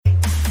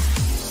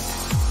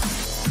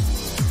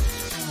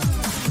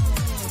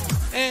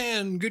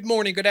And good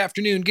morning, good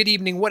afternoon, good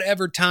evening,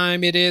 whatever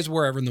time it is,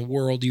 wherever in the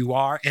world you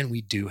are. And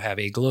we do have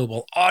a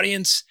global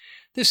audience.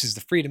 This is the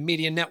Freedom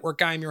Media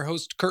Network. I'm your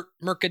host, Kurt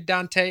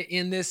Mercadante,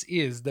 and this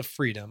is the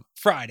Freedom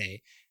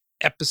Friday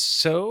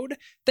episode.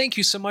 Thank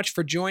you so much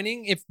for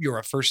joining. If you're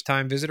a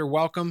first-time visitor,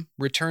 welcome.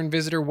 Return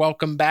visitor,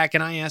 welcome back.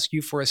 And I ask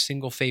you for a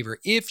single favor.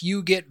 If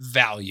you get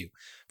value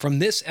from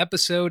this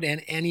episode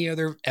and any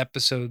other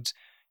episodes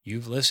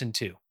you've listened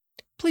to,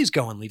 please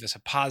go and leave us a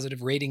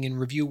positive rating and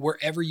review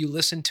wherever you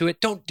listen to it.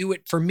 Don't do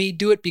it for me.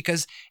 Do it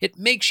because it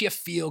makes you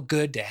feel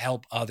good to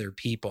help other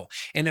people.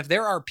 And if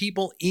there are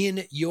people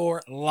in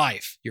your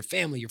life, your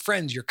family, your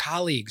friends, your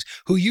colleagues,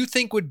 who you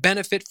think would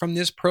benefit from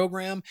this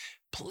program,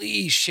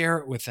 please share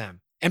it with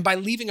them. And by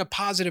leaving a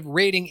positive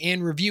rating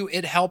and review,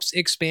 it helps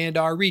expand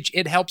our reach.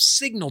 It helps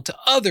signal to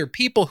other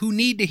people who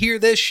need to hear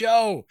this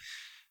show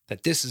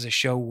that this is a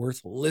show worth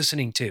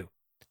listening to.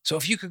 So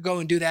if you could go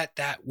and do that,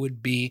 that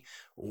would be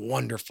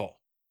wonderful.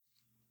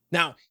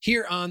 Now,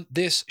 here on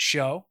this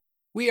show,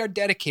 we are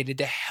dedicated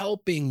to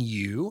helping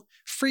you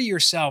free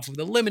yourself of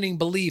the limiting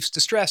beliefs, the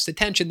stress, the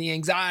tension, the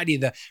anxiety,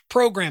 the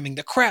programming,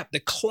 the crap, the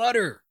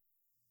clutter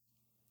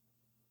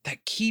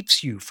that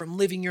keeps you from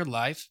living your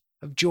life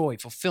of joy,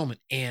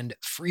 fulfillment, and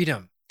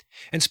freedom.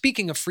 And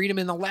speaking of freedom,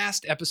 in the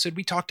last episode,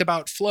 we talked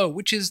about flow,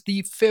 which is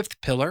the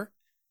fifth pillar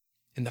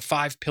in the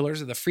 5 pillars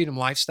of the freedom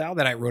lifestyle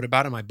that I wrote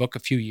about in my book a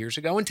few years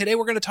ago. And today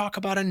we're going to talk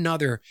about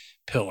another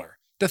pillar,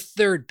 the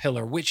third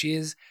pillar, which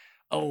is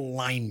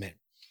alignment.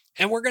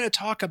 And we're going to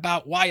talk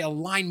about why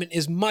alignment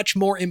is much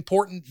more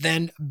important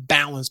than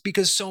balance,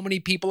 because so many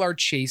people are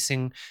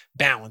chasing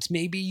balance.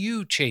 Maybe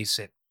you chase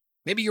it.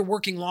 Maybe you're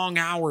working long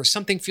hours.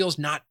 Something feels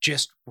not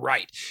just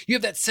right. You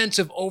have that sense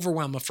of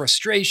overwhelm, of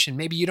frustration.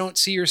 Maybe you don't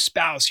see your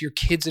spouse, your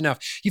kids enough.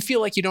 You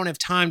feel like you don't have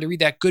time to read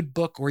that good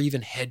book or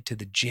even head to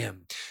the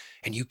gym.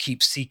 And you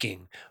keep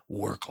seeking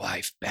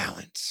work-life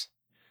balance.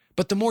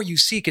 But the more you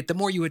seek it, the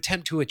more you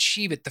attempt to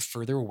achieve it, the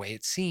further away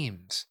it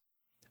seems.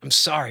 I'm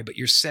sorry, but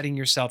you're setting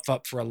yourself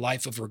up for a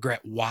life of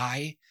regret.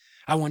 Why?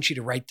 I want you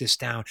to write this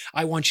down.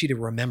 I want you to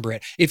remember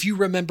it. If you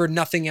remember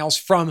nothing else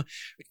from,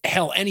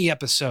 any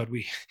episode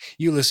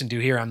you listen to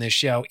here on this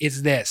show,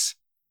 it's this.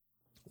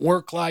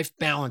 Work-life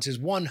balance is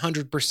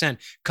 100%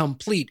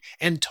 complete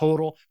and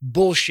total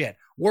bullshit.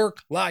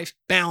 Work-life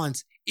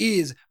balance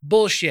is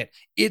bullshit.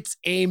 It's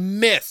a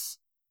myth.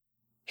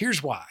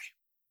 Here's why.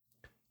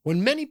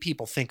 When many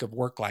people think of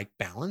work-life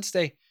balance,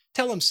 they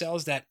tell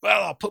themselves that,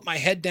 well, I'll put my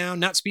head down,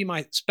 not see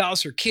my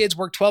spouse or kids,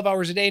 work 12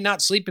 hours a day, not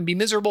sleep, and be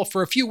miserable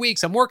for a few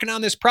weeks. I'm working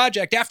on this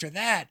project. After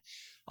that,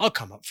 I'll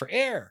come up for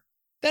air.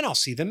 Then I'll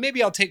see them.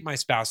 Maybe I'll take my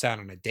spouse out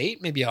on a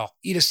date. Maybe I'll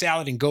eat a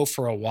salad and go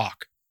for a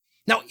walk.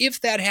 Now,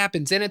 if that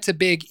happens, and it's a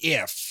big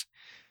if,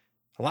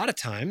 a lot of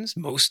times,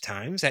 most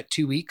times, that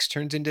 2 weeks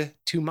turns into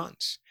 2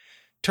 months,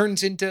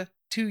 turns into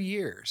 2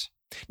 years.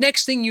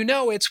 Next thing you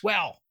know, it's,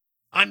 well,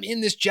 I'm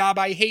in this job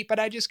I hate, but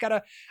I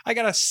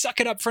gotta suck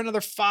it up for another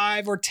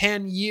 5 or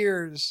 10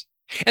 years.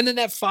 And then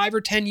that 5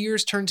 or 10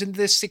 years turns into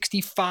this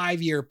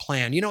 65-year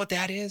plan. You know what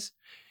that is?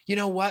 You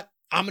know what?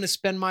 I'm going to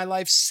spend my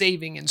life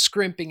saving and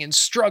scrimping and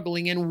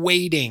struggling and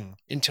waiting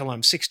until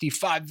I'm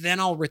 65. Then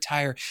I'll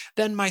retire.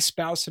 Then my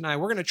spouse and I,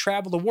 we're going to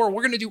travel the world.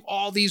 We're going to do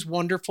all these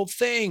wonderful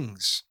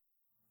things.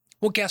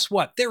 Well, guess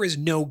what? There is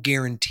no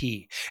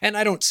guarantee. And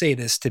I don't say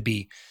this to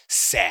be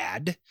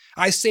sad.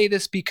 I say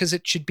this because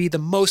it should be the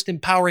most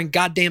empowering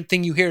goddamn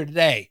thing you hear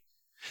today.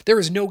 There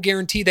is no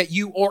guarantee that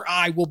you or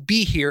I will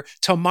be here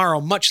tomorrow,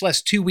 much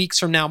less 2 weeks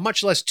from now,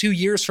 much less 2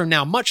 years from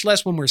now, much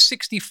less when we're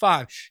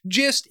 65,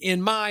 just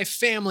in my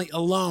family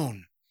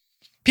alone.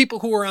 People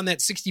who are on that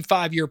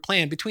 65-year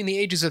plan between the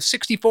ages of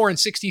 64 and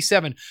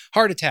 67,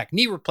 heart attack,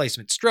 knee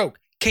replacement, stroke,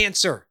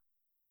 cancer.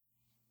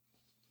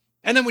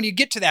 And then when you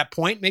get to that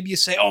point, maybe you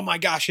say, oh my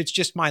gosh, it's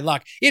just my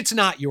luck. It's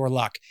not your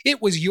luck.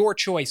 It was your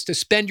choice to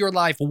spend your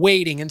life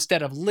waiting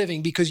instead of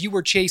living because you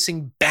were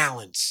chasing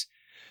balance.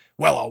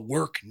 Well, I'll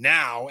work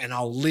now and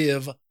I'll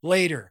live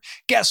later.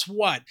 Guess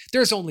what?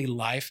 There's only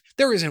life.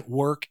 There isn't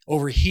work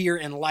over here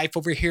and life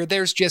over here.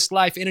 There's just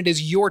life, and it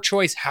is your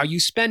choice how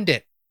you spend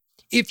it.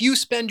 If you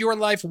spend your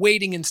life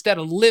waiting instead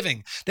of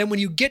living, then when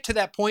you get to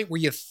that point where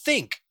you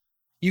think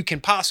you can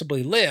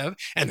possibly live,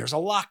 and there's a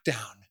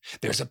lockdown,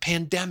 there's a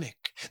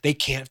pandemic, they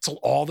cancel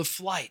all the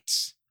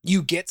flights,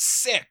 you get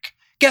sick.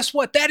 Guess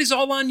what? That is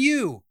all on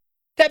you.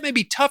 That may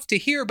be tough to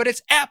hear, but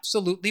it's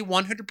absolutely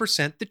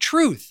 100% the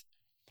truth.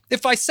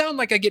 If I sound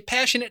like I get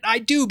passionate, I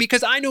do,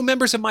 because I know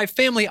members of my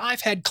family,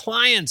 I've had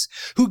clients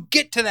who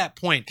get to that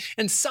point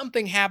and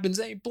something happens,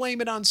 they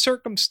blame it on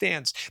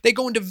circumstance. They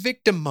go into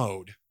victim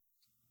mode.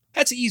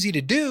 That's easy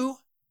to do,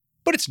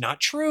 but it's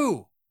not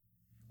true.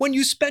 When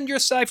you spend your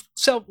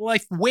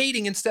life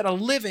waiting instead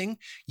of living,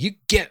 you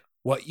get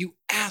what you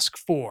ask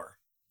for.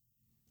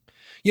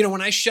 You know,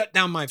 when I shut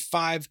down my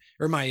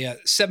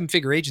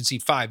 7-figure agency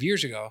 5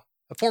 years ago,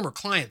 a former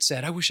client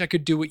said, I wish I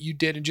could do what you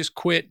did and just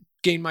quit,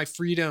 gain my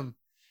freedom.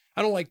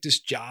 I don't like this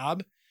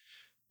job,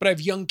 but I have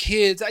young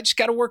kids. I just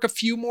got to work a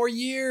few more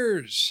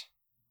years.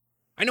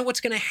 I know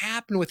what's going to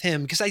happen with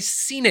him because I've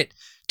seen it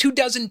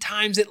 24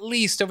 times at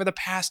least over the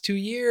past 2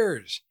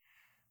 years.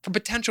 From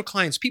potential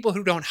clients, people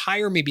who don't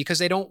hire me because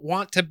they don't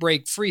want to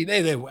break free.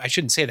 I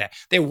shouldn't say that.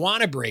 They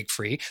want to break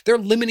free. Their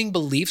limiting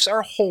beliefs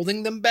are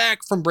holding them back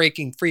from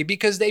breaking free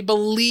because they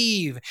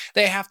believe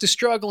they have to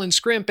struggle and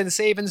scrimp and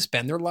save and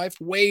spend their life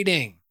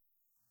waiting.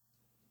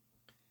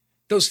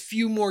 Those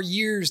few more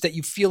years that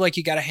you feel like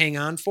you got to hang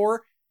on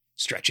for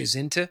stretches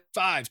into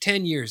 5,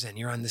 10 years, and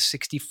you're on the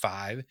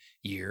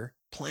 65-year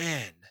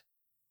plan.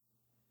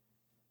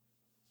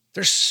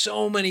 There's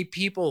so many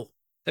people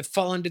that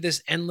fall into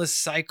this endless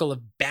cycle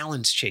of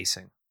balance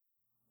chasing.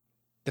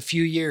 The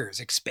few years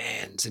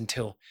expands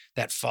until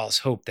that false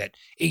hope that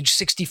age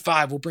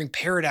 65 will bring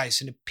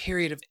paradise and a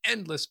period of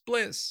endless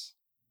bliss.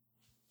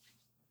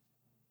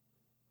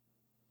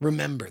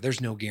 Remember,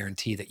 there's no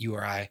guarantee that you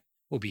or I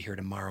will be here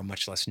tomorrow,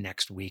 much less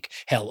next week.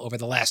 Hell, over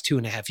the last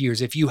 2.5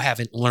 years, if you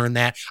haven't learned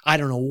that, I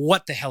don't know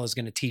what the hell is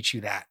going to teach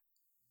you that.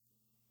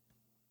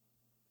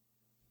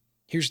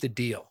 Here's the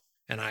deal,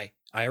 and I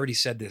already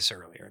said this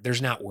earlier.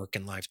 There's not work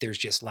in life. There's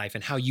just life.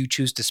 And how you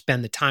choose to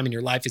spend the time in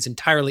your life is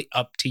entirely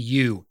up to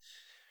you.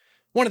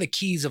 One of the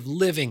keys of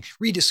living,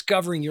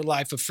 rediscovering your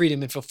life of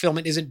freedom and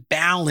fulfillment isn't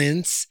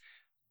balance.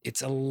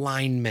 It's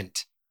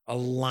alignment.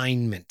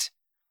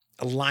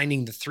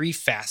 Aligning the 3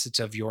 facets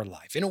of your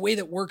life in a way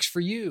that works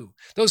for you.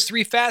 Those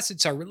 3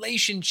 facets are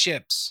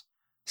relationships,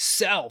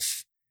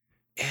 self,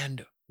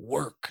 and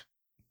work.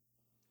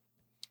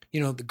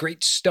 The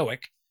great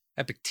Stoic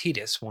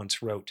Epictetus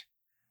once wrote,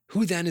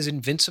 "Who then is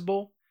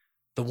invincible?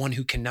 The one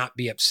who cannot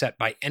be upset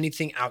by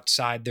anything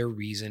outside their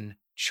reason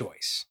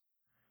choice."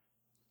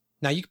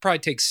 Now, you could probably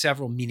take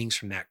several meanings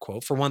from that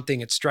quote. For one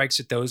thing, it strikes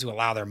at those who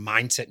allow their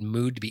mindset and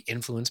mood to be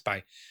influenced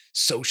by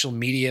social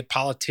media,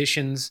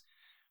 politicians,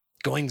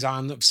 goings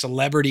on of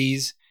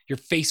celebrities, your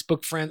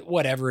Facebook friends,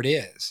 whatever it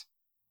is.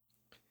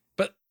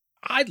 But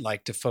I'd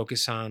like to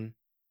focus on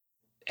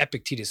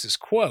Epictetus's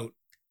quote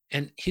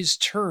and his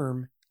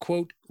term,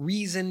 quote,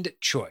 reasoned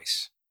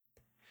choice.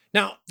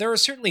 Now, there are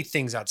certainly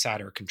things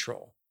outside our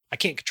control. I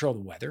can't control the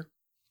weather.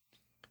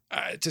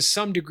 To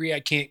some degree,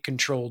 I can't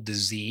control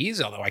disease,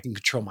 although I can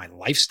control my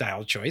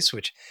lifestyle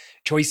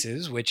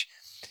choices, which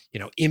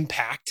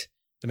impact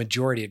the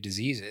majority of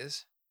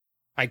diseases.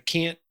 I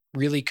can't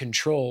really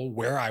control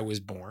where I was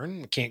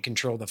born. I can't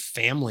control the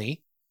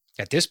family.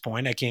 At this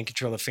point, I can't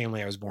control the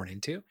family I was born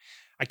into.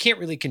 I can't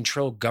really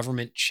control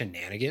government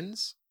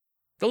shenanigans.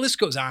 The list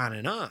goes on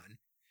and on.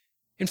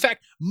 In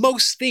fact,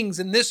 most things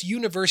in this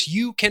universe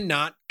you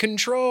cannot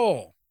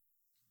control.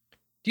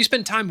 Do you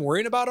spend time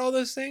worrying about all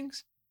those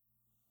things?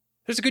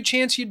 There's a good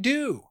chance you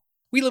do.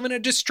 We live in a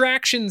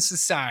distraction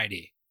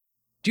society.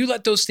 Do you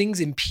let those things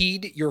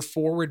impede your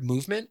forward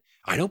movement?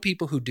 I know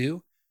people who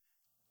do.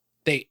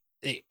 They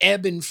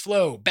ebb and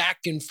flow back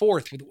and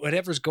forth with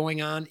whatever's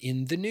going on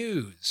in the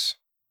news.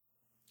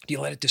 Do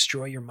you let it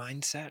destroy your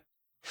mindset?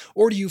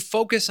 Or do you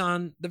focus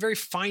on the very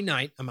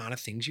finite amount of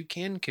things you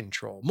can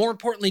control? More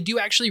importantly, do you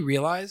actually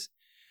realize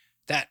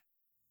that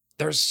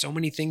there's so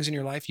many things in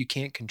your life you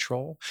can't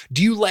control?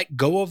 Do you let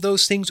go of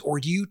those things, or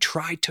do you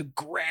try to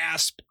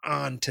grasp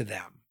onto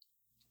them?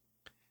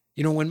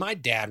 When my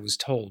dad was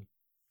told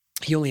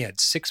he only had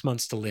 6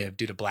 months to live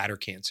due to bladder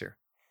cancer,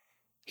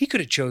 he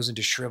could have chosen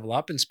to shrivel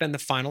up and spend the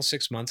final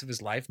 6 months of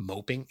his life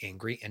moping,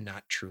 angry, and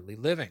not truly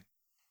living.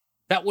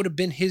 That would have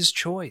been his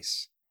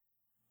choice.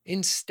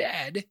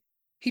 Instead,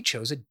 he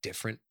chose a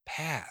different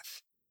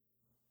path.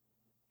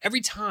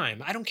 Every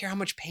time, I don't care how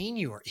much pain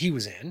he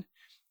was in,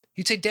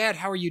 you'd say, "Dad,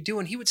 how are you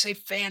doing?" He would say,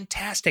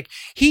 "Fantastic."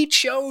 He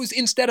chose,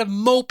 instead of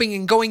moping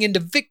and going into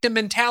victim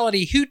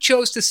mentality, he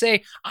chose to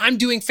say, "I'm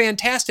doing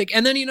fantastic."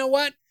 And then you know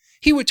what?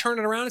 He would turn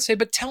it around and say,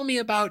 "But tell me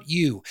about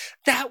you."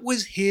 That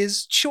was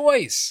his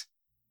choice.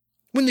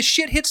 When the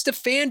shit hits the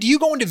fan, do you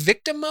go into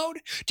victim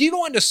mode? Do you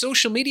go onto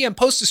social media and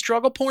post a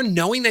struggle porn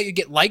knowing that you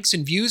get likes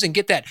and views and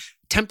get that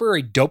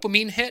temporary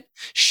dopamine hit,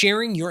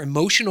 sharing your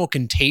emotional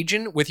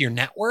contagion with your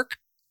network?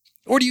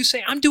 Or do you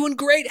say, "I'm doing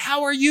great.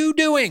 How are you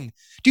doing?"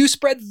 Do you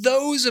spread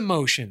those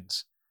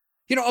emotions?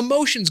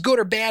 Emotions, good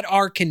or bad,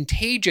 are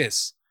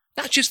contagious,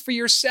 not just for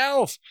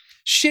yourself.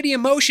 Shitty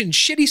emotion,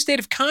 shitty state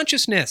of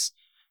consciousness.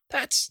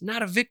 That's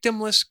not a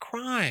victimless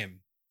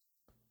crime.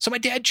 So my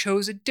dad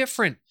chose a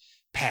different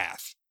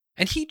path.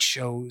 And he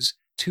chose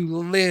to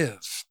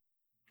live.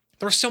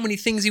 There were so many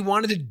things he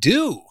wanted to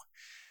do.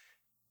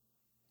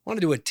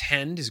 Wanted to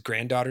attend his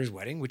granddaughter's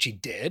wedding, which he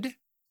did.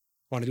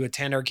 Wanted to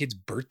attend our kids'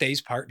 birthday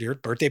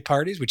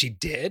parties, which he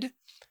did.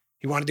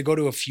 He wanted to go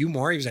to a few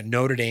more. He was a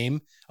Notre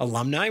Dame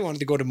alumni. He wanted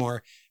to go to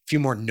a few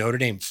more Notre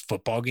Dame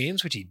football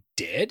games, which he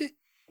did.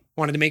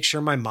 Wanted to make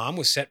sure my mom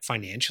was set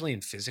financially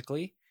and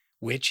physically,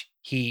 which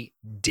he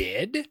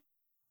did.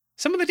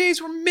 Some of the days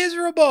were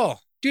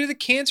miserable due to the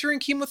cancer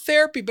and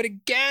chemotherapy. But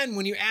again,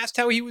 when you asked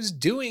how he was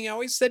doing, he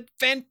always said,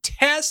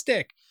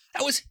 "Fantastic."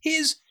 That was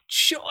his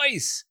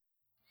choice.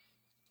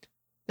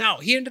 Now,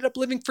 he ended up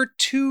living for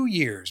 2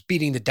 years,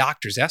 beating the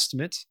doctor's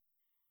estimates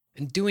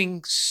and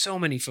doing so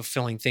many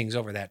fulfilling things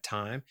over that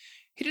time.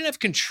 He didn't have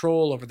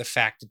control over the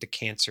fact that the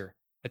cancer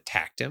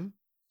attacked him,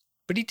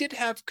 but he did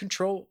have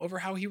control over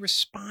how he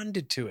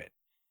responded to it.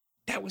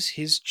 That was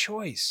his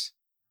choice.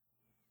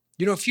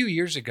 A few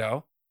years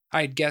ago,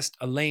 I had guest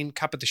Elaine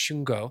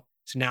Kapatashungo,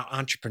 who's now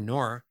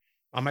entrepreneur,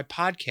 on my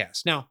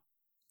podcast. Now,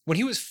 when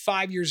he was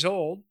 5 years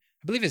old,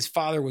 I believe his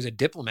father was a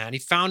diplomat.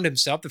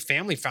 The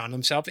family found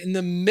himself in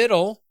the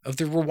middle of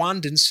the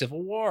Rwandan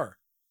civil war.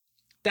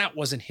 That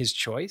wasn't his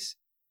choice.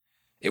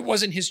 It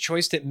wasn't his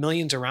choice that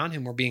millions around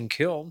him were being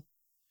killed,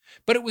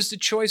 but it was the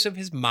choice of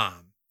his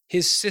mom,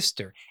 his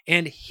sister,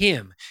 and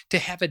him to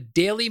have a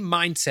daily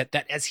mindset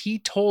that, as he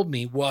told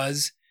me,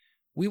 was,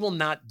 we will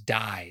not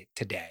die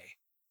today.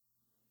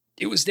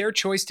 It was their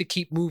choice to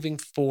keep moving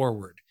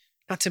forward,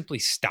 not simply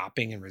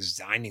stopping and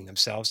resigning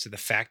themselves to the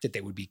fact that they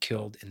would be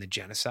killed in the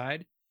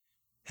genocide.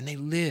 And they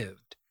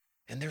lived,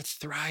 and they're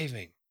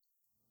thriving.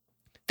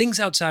 Things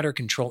outside our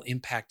control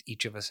impact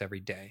each of us every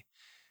day.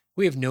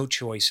 We have no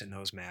choice in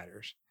those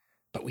matters,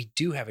 but we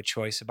do have a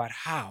choice about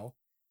how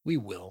we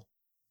will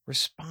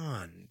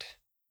respond.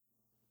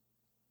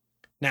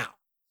 Now,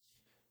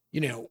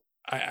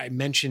 I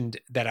mentioned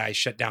that I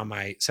shut down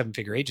my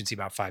 7-figure agency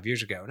about 5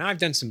 years ago. Now, I've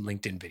done some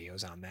LinkedIn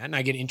videos on that, and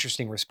I get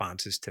interesting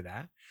responses to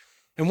that.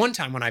 And one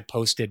time when I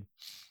posted,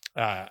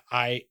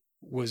 I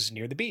was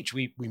near the beach.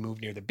 We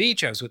moved near the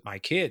beach. I was with my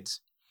kids.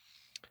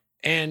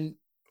 And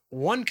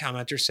one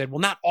commenter said, well,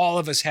 not all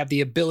of us have the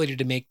ability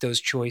to make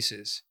those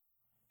choices.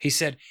 He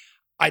said,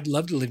 I'd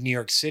love to live in New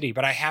York City,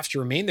 but I have to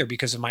remain there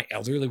because of my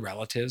elderly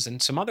relatives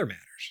and some other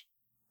matters.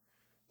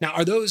 Now,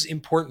 are those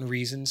important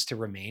reasons to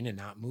remain and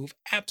not move?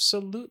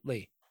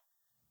 Absolutely.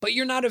 But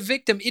you're not a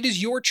victim. It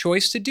is your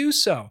choice to do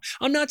so.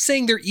 I'm not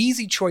saying they're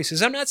easy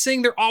choices. I'm not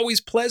saying they're always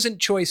pleasant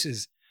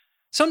choices.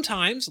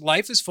 Sometimes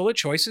life is full of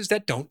choices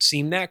that don't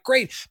seem that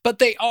great, but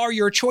they are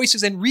your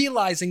choices, and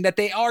realizing that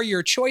they are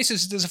your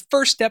choices is the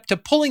first step to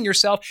pulling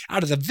yourself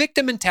out of the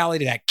victim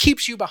mentality that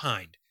keeps you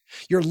behind.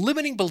 Your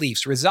limiting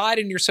beliefs reside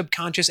in your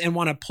subconscious and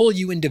want to pull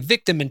you into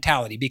victim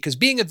mentality because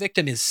being a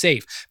victim is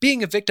safe.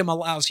 Being a victim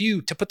allows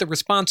you to put the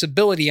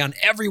responsibility on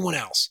everyone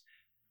else.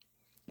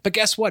 But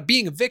guess what?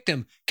 Being a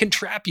victim can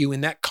trap you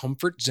in that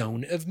comfort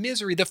zone of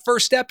misery. The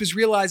first step is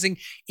realizing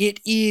it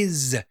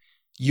is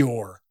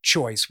your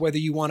choice, whether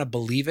you want to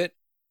believe it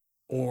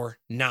or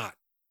not.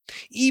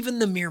 Even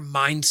the mere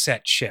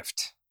mindset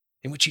shift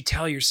in which you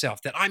tell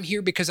yourself that I'm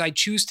here because I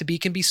choose to be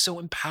can be so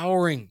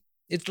empowering.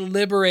 It's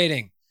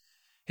liberating.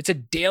 It's a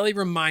daily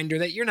reminder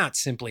that you're not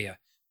simply a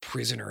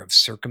prisoner of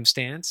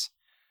circumstance,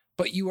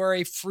 but you are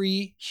a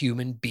free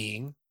human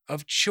being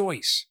of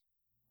choice.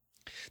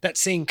 That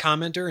same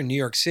commenter in New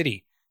York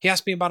City, he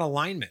asked me about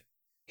alignment.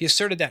 He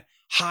asserted that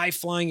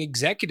high-flying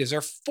executives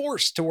are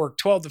forced to work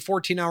 12 to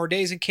 14-hour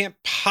days and can't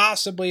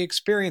possibly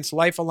experience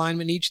life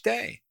alignment each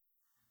day.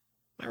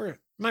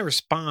 My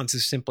response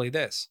is simply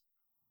this.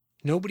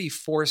 Nobody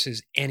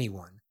forces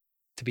anyone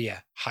to be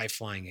a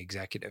high-flying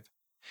executive.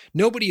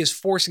 Nobody is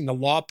forcing the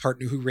law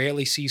partner who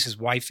rarely sees his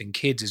wife and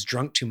kids, is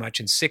drunk too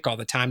much and sick all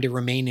the time to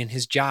remain in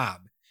his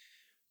job.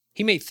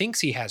 He may think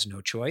he has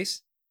no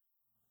choice.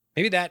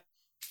 Maybe that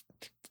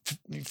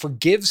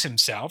forgives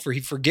himself, he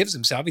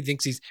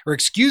thinks or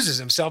excuses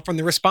himself from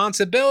the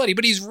responsibility,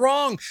 but he's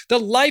wrong. The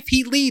life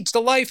he leads,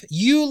 the life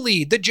you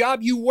lead, the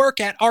job you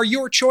work at are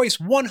your choice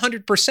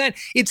 100%.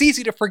 It's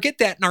easy to forget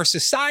that in our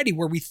society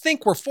where we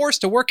think we're forced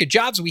to work at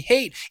jobs we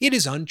hate. It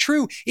is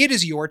untrue. It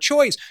is your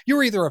choice.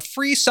 You're either a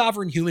free,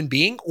 sovereign human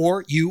being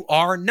or you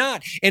are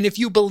not. And if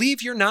you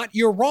believe you're not,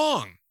 you're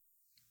wrong.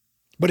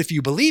 But if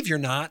you believe you're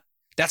not,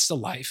 that's the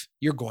life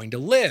you're going to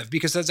live.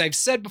 Because as I've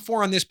said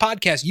before on this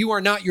podcast, you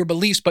are not your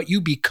beliefs, but you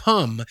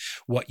become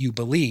what you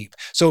believe.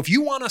 So if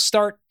you want to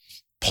start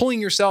pulling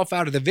yourself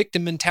out of the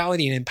victim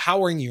mentality and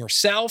empowering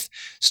yourself,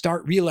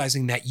 start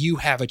realizing that you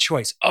have a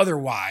choice.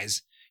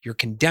 Otherwise, you're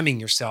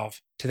condemning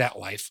yourself to that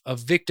life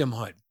of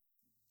victimhood.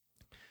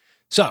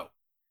 So,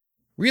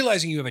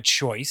 realizing you have a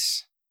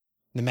choice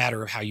in the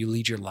matter of how you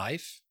lead your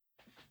life,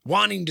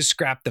 wanting to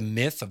scrap the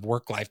myth of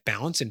work-life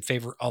balance in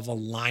favor of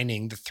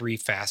aligning the 3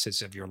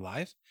 facets of your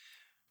life.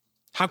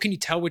 How can you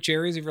tell which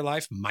areas of your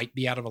life might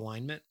be out of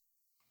alignment?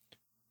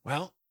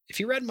 Well,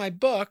 if you read my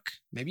book,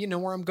 maybe you know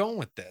where I'm going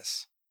with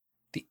this.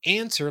 The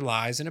answer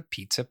lies in a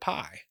pizza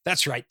pie.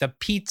 That's right, the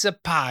pizza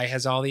pie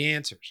has all the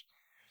answers.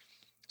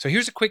 So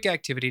here's a quick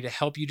activity to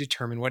help you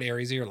determine what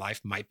areas of your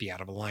life might be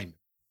out of alignment.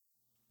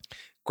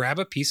 Grab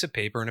a piece of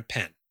paper and a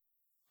pen.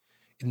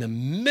 In the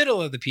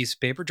middle of the piece of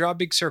paper, draw a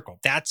big circle.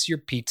 That's your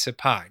pizza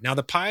pie. Now,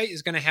 the pie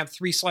is going to have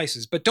 3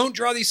 slices, but don't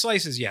draw these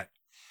slices yet.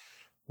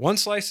 One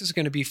slice is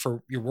going to be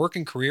for your work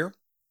and career.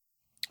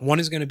 One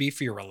is going to be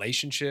for your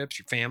relationships,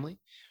 your family,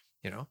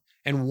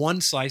 and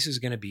one slice is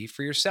going to be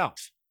for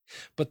yourself.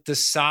 But the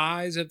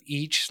size of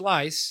each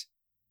slice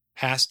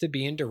has to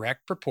be in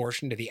direct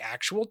proportion to the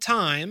actual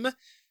time,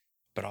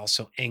 but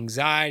also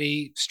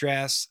anxiety,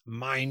 stress,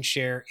 mind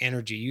share,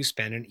 energy you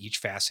spend in each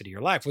facet of your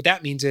life. What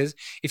that means is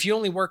if you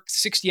only work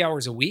 60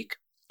 hours a week,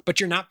 but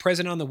you're not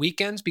present on the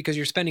weekends because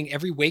you're spending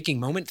every waking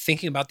moment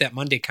thinking about that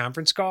Monday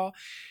conference call,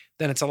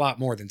 then it's a lot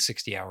more than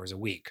 60 hours a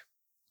week.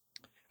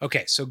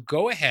 Okay, so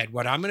go ahead.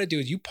 What I'm going to do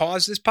is you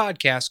pause this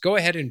podcast, go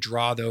ahead and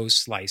draw those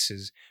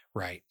slices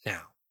right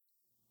now.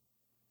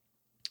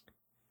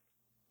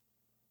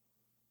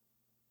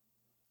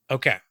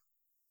 Okay.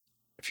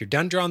 If you're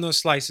done drawing those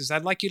slices,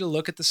 I'd like you to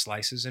look at the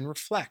slices and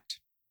reflect.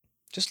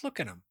 Just look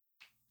at them.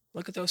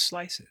 Look at those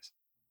slices.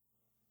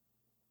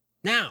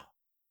 Now,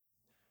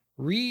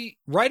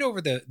 right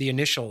over the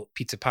initial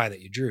pizza pie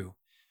that you drew,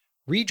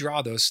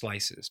 redraw those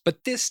slices.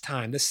 But this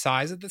time, the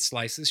size of the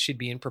slices should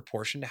be in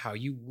proportion to how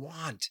you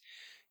want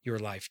your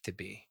life to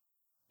be.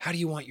 How do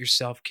you want your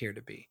self-care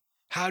to be?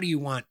 How do you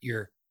want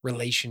your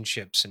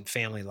relationships and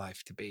family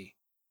life to be?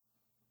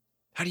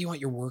 How do you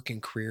want your work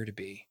and career to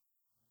be?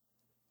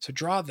 So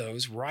draw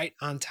those right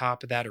on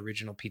top of that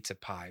original pizza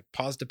pie.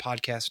 Pause the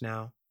podcast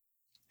now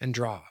and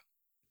draw.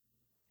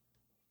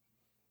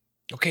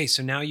 Okay,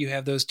 so now you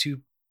have those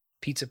two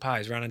pizza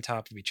pies right on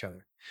top of each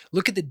other.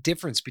 Look at the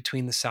difference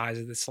between the size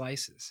of the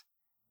slices.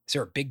 Is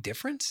there a big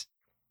difference?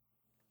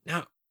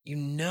 Now, you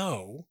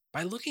know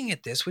by looking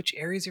at this which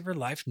areas of your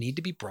life need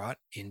to be brought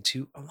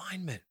into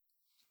alignment.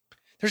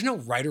 There's no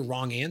right or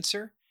wrong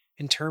answer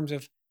in terms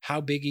of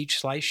how big each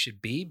slice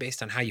should be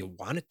based on how you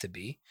want it to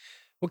be.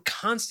 What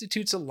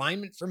constitutes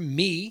alignment for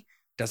me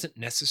doesn't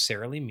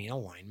necessarily mean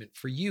alignment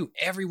for you.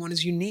 Everyone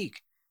is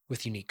unique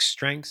with unique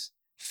strengths,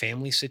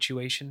 family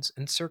situations,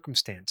 and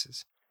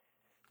circumstances.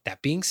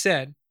 That being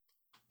said,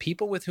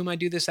 people with whom I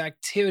do this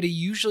activity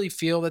usually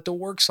feel that the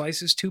work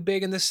slice is too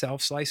big and the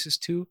self slice is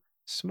too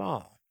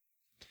small.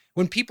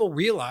 When people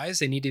realize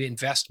they need to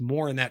invest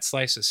more in that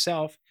slice of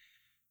self,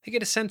 they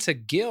get a sense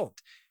of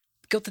guilt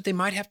that they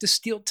might have to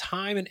steal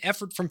time and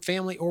effort from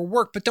family or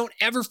work, but don't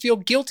ever feel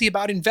guilty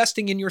about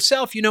investing in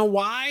yourself. You know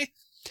why?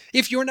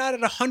 If you're not at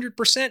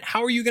 100%,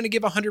 how are you going to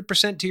give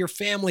 100% to your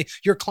family,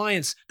 your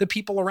clients, the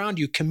people around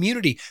you,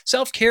 community?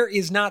 Self-care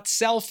is not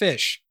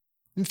selfish.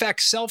 In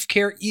fact,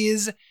 self-care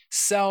is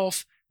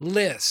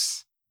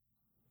selfless.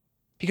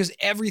 Because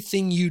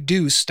everything you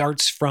do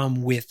starts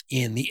from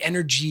within, the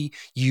energy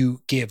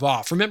you give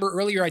off. Remember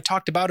earlier I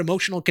talked about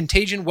emotional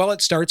contagion? Well,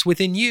 it starts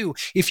within you.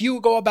 If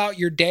you go about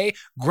your day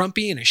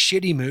grumpy in a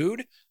shitty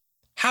mood,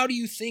 how do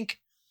you think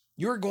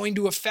you're going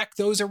to affect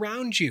those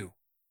around you?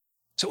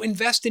 So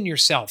invest in your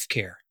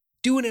self-care.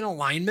 Do it in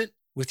alignment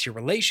with your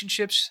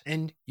relationships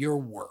and your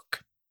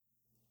work.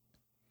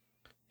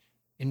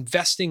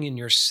 Investing in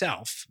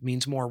yourself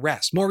means more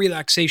rest, more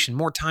relaxation,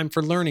 more time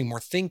for learning, more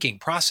thinking,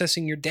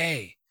 processing your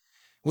day.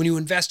 When you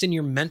invest in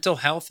your mental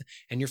health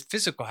and your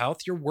physical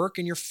health, your work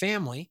and your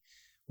family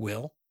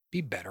will be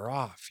better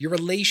off. Your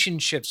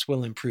relationships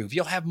will improve.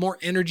 You'll have more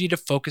energy to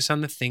focus on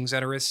the things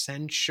that are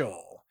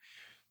essential,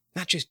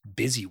 not just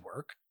busy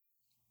work,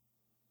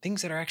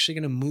 things that are actually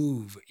going to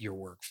move your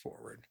work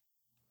forward.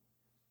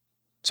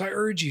 So I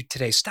urge you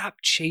today, stop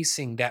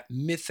chasing that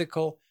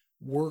mythical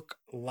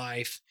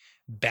work-life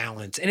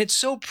balance. And it's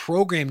so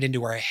programmed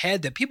into our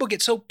head that people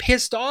get so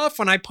pissed off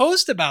when I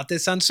post about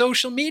this on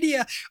social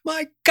media.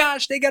 My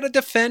gosh, they got to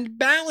defend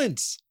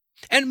balance.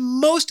 And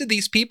most of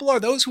these people are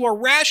those who are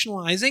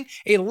rationalizing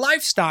a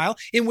lifestyle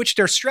in which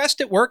they're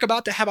stressed at work,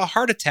 about to have a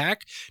heart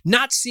attack,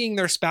 not seeing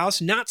their spouse,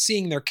 not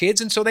seeing their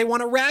kids, and so they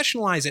want to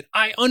rationalize it.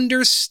 I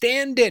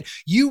understand it.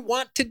 You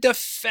want to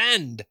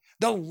defend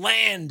the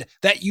land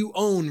that you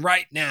own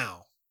right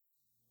now.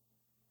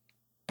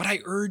 But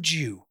I urge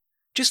you,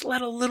 just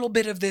let a little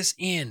bit of this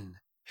in.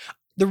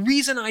 The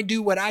reason I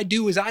do what I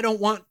do is I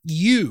don't want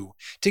you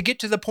to get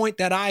to the point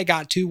that I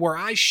got to where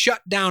I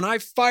shut down. I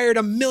fired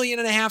 $1.5 million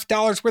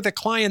worth of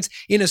clients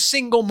in a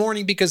single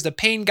morning because the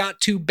pain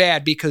got too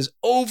bad, because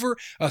over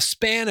a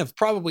span of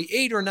probably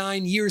 8 or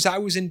 9 years, I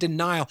was in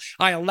denial.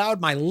 I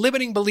allowed my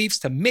limiting beliefs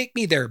to make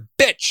me their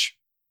bitch.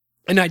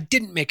 And I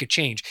didn't make a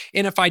change.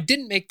 And if I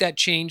didn't make that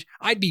change,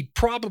 I'd be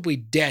probably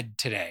dead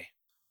today.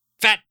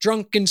 Fat,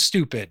 drunk, and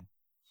stupid.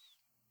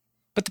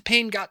 But the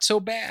pain got so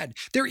bad.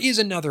 There is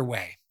another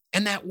way.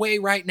 And that way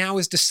right now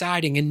is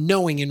deciding and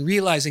knowing and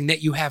realizing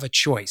that you have a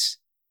choice.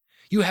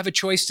 You have a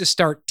choice to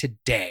start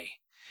today.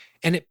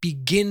 And it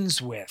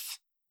begins with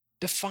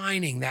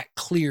defining that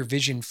clear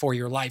vision for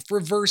your life,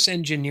 reverse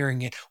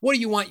engineering it. What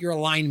do you want your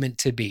alignment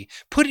to be?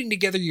 Putting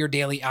together your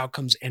daily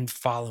outcomes and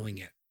following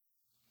it.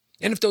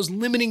 And if those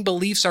limiting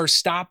beliefs are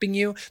stopping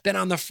you, then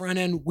on the front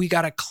end, we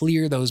got to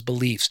clear those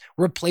beliefs,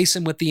 replace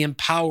them with the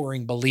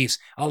empowering beliefs,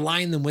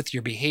 align them with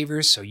your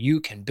behaviors so you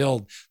can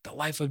build the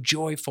life of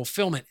joy,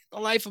 fulfillment,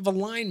 the life of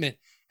alignment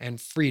and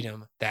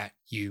freedom that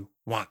you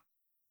want.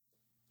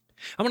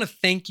 I want to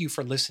thank you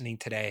for listening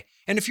today.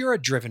 And if you're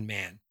a driven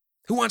man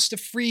who wants to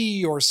free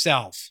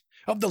yourself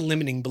of the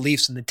limiting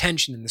beliefs and the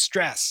tension and the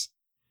stress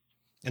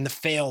and the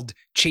failed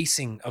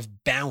chasing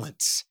of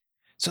balance,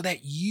 so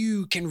that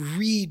you can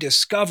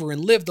rediscover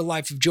and live the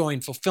life of joy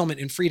and fulfillment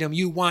and freedom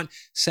you want,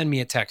 send me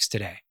a text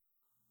today.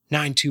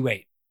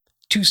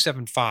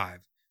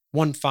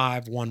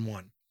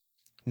 928-275-1511.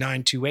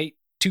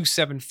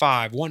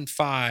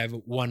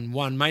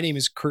 928-275-1511. My name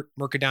is Kurt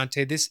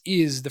Mercadante. This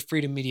is the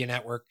Freedom Media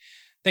Network.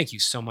 Thank you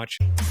so much.